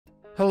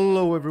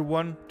Hello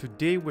everyone,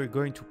 today we're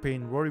going to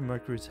paint Rory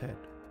Mercury's head.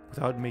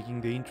 Without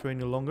making the intro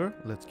any longer,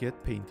 let's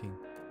get painting.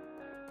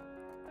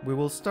 We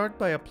will start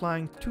by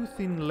applying two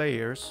thin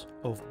layers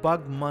of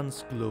Bug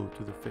Month's Glow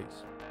to the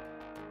face.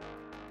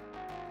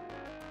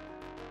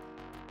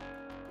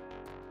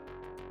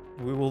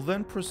 We will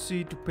then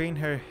proceed to paint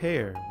her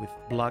hair with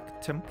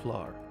Black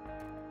Templar.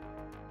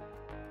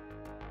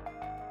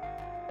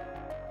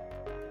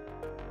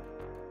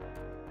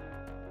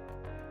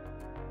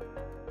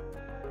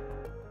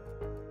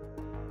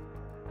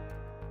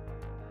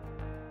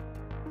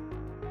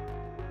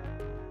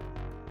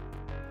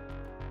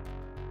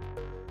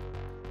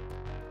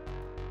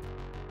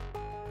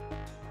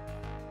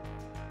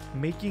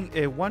 Making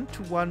a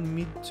 1-to-1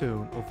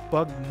 mid-tone of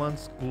Bug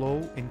Month's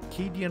Glow and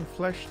Cadian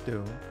Flesh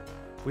Tone,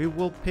 we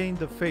will paint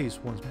the face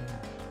once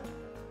more.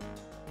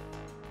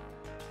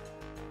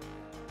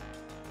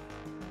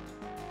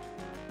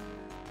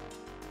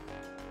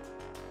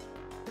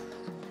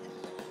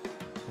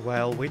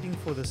 While waiting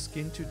for the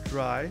skin to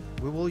dry,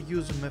 we will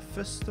use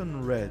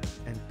Mephiston Red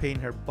and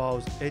paint her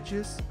bow's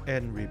edges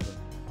and ribbon.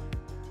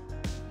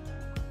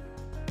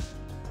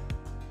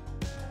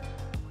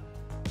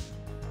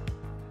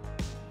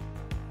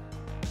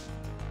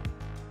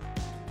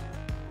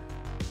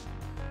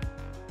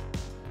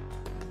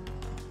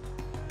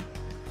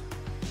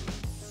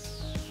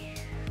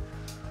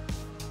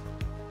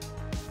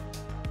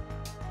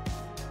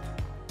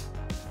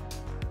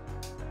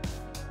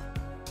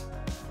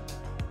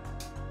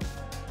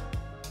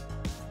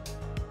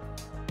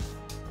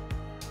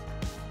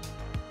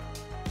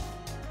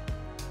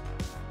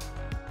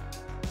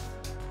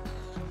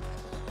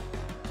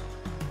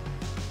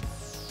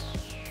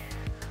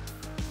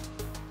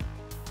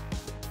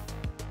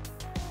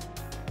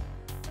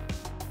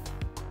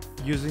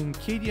 Using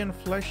Cadian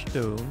Flesh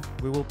Tone,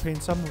 we will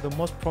paint some of the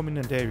most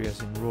prominent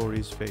areas in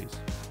Rory's face.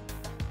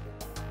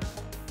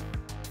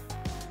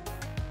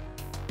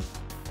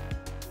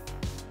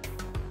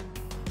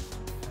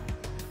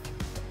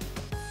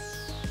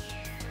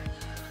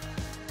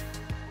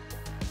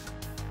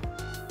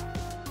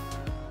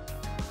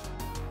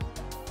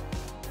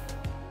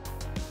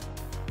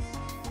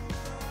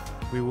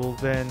 We will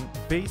then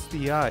base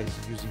the eyes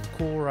using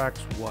Corax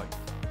White.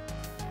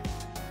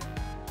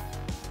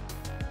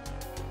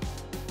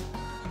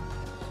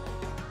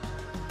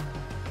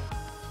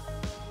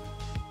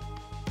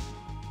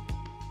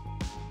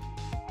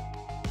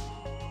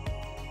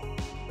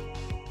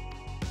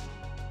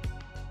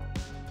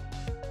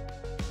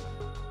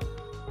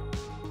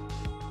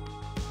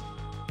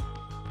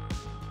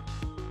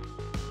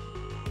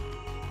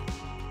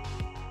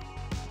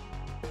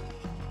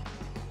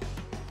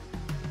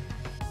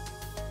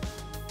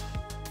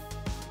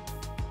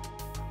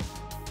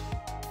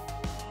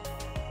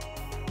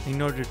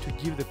 In order to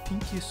give the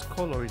pinkiest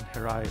color in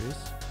her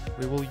iris,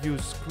 we will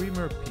use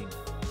Screamer Pink.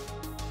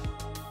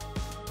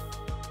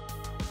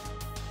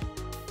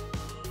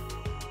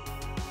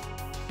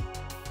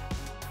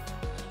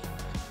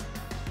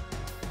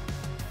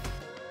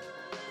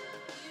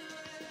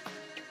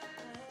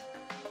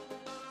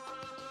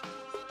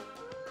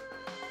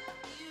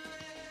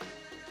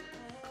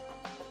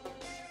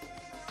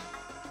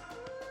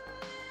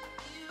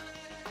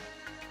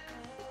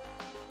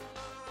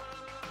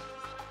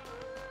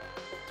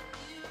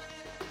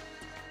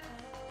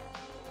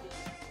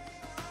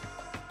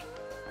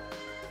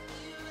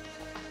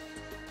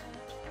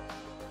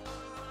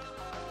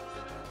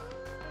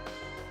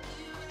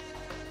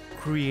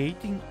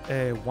 Creating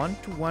a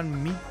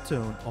 1-to-1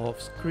 mid-tone of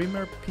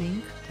Screamer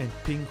Pink and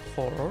Pink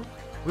Horror,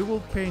 we will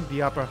paint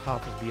the upper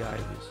half of the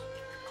iris.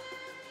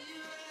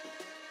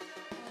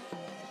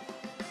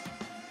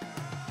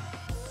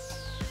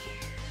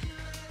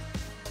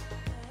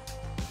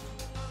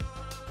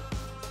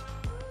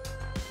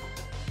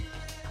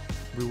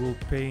 We will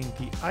paint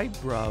the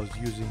eyebrows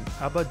using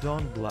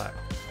Abaddon Black.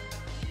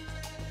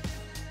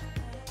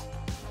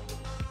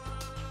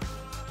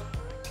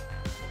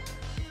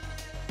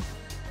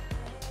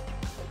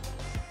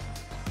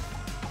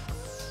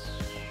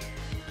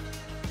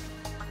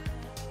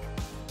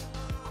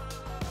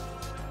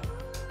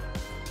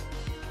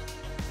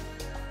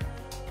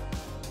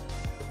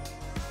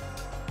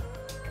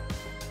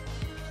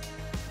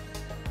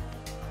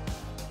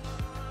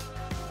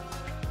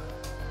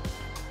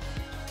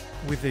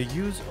 With the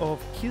use of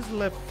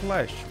Kislev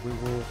Flesh, we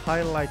will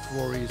highlight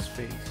Rory's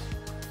face,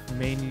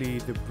 mainly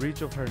the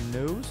bridge of her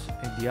nose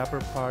and the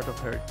upper part of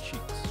her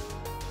cheeks.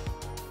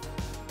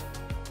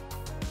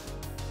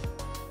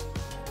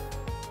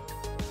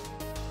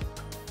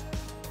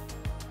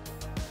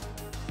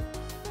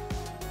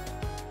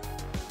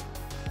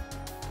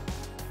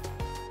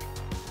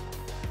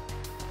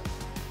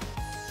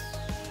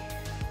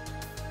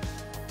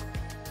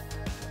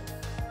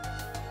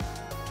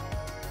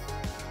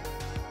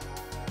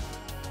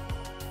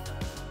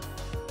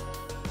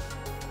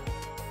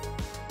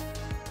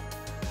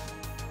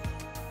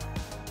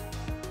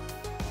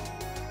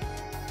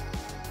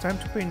 Time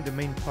to paint the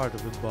main part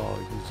of the bow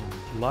using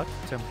Black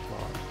Templar.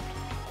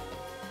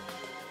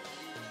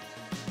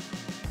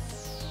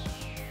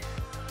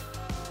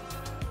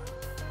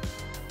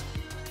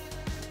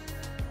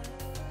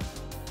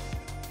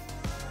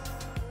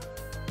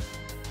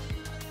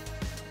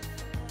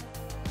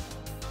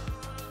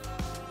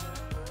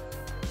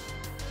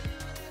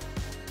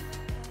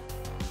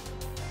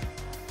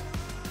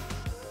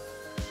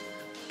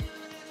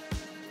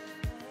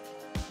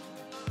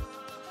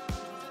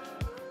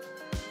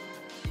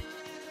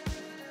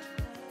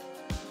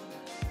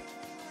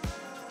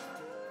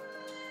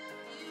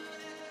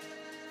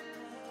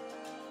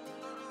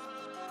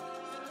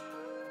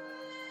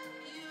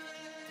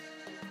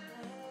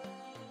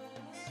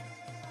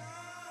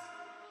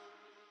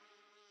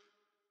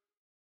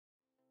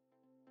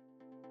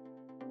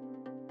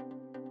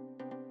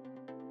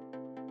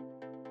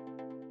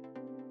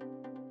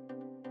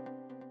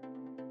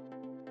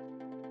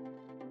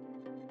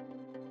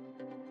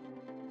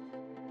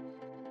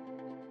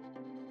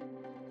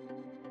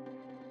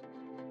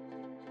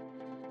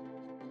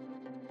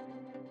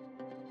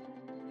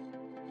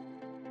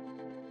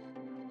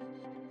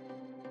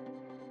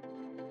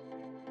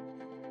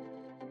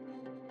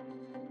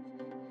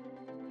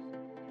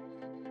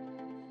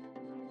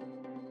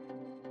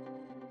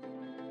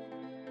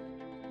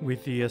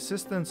 With the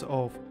assistance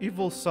of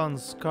Evil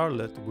Sun's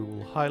Scarlet, we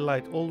will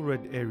highlight all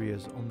red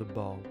areas on the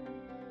bow.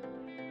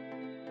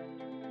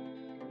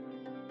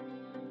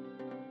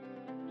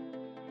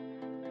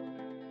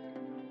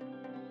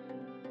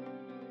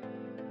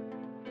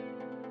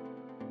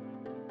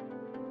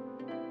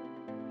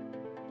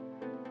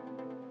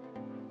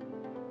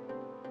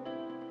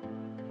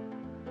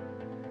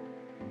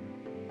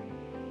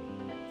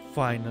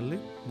 Finally,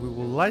 we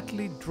will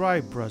lightly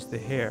dry brush the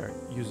hair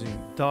using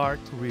Dark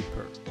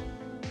Reaper.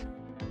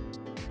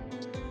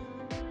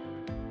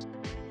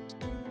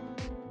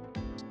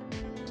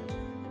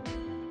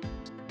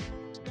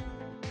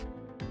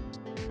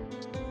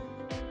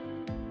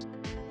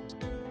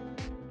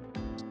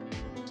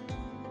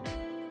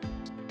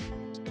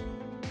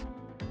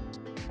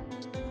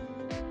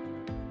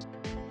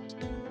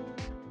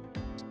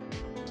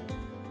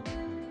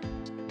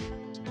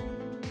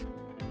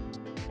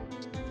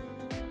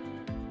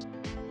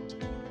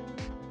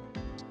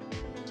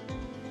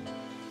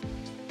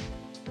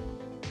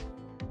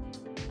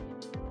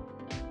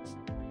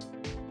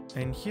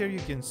 And here you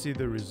can see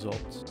the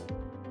results.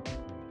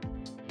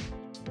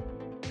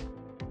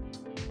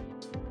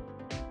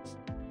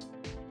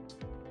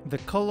 The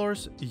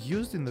colors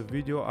used in the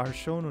video are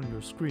shown on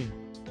your screen.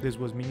 This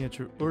was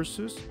Miniature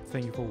Ursus.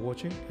 Thank you for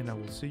watching, and I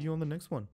will see you on the next one.